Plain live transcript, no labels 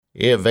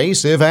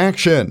Evasive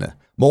action.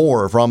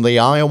 More from the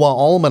Iowa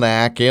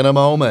Almanac in a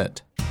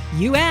moment.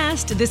 You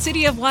asked, the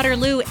city of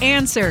Waterloo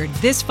answered.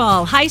 This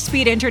fall,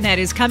 high-speed internet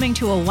is coming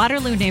to a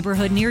Waterloo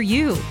neighborhood near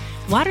you.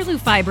 Waterloo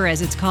Fiber,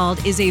 as it's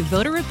called, is a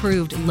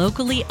voter-approved,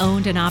 locally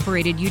owned and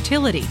operated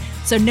utility.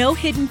 So no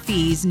hidden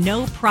fees,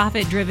 no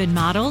profit-driven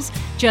models,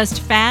 just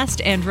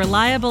fast and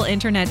reliable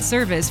internet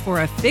service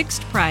for a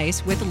fixed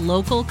price with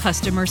local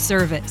customer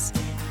service.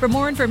 For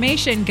more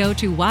information, go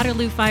to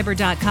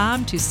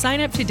waterloofiber.com to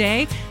sign up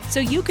today so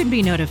you can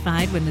be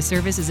notified when the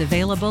service is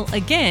available,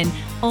 again,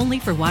 only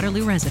for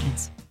Waterloo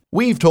residents.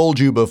 We've told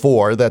you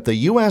before that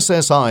the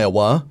USS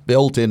Iowa,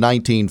 built in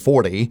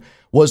 1940,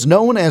 was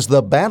known as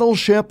the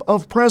battleship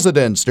of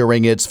presidents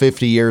during its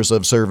 50 years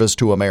of service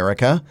to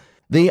America.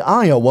 The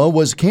Iowa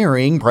was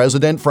carrying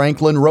President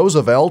Franklin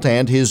Roosevelt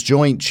and his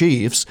Joint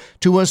Chiefs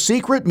to a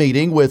secret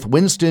meeting with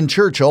Winston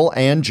Churchill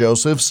and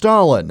Joseph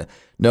Stalin,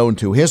 known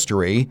to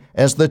history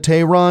as the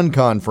Tehran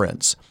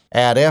Conference.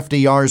 At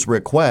FDR's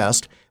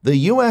request,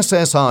 the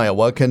USS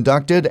Iowa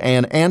conducted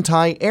an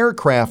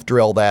anti-aircraft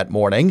drill that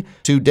morning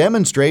to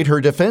demonstrate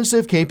her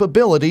defensive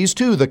capabilities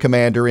to the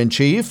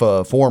commander-in-chief,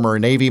 a former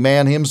Navy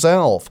man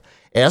himself.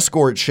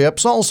 Escort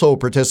ships also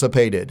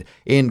participated,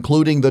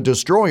 including the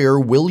destroyer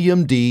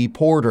William D.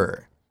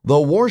 Porter.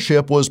 The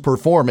warship was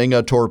performing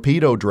a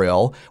torpedo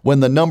drill when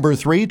the No.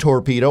 3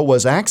 torpedo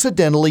was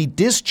accidentally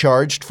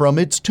discharged from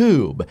its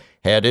tube,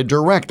 headed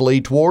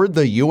directly toward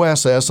the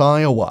USS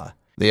Iowa.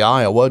 The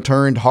Iowa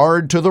turned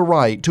hard to the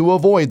right to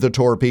avoid the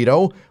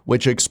torpedo,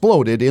 which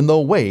exploded in the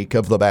wake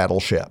of the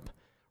battleship.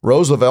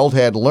 Roosevelt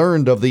had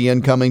learned of the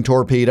incoming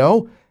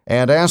torpedo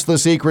and asked the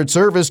Secret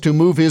Service to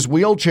move his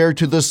wheelchair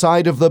to the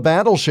side of the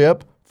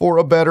battleship for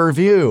a better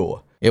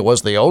view. It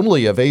was the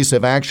only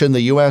evasive action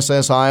the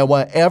USS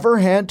Iowa ever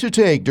had to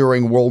take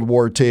during World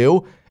War II,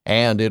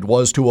 and it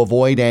was to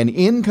avoid an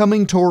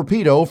incoming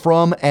torpedo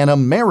from an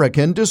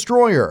American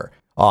destroyer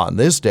on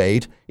this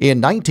date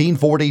in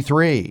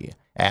 1943.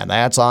 And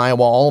that's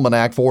Iowa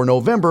Almanac for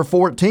November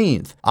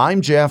 14th. I'm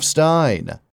Jeff Stein.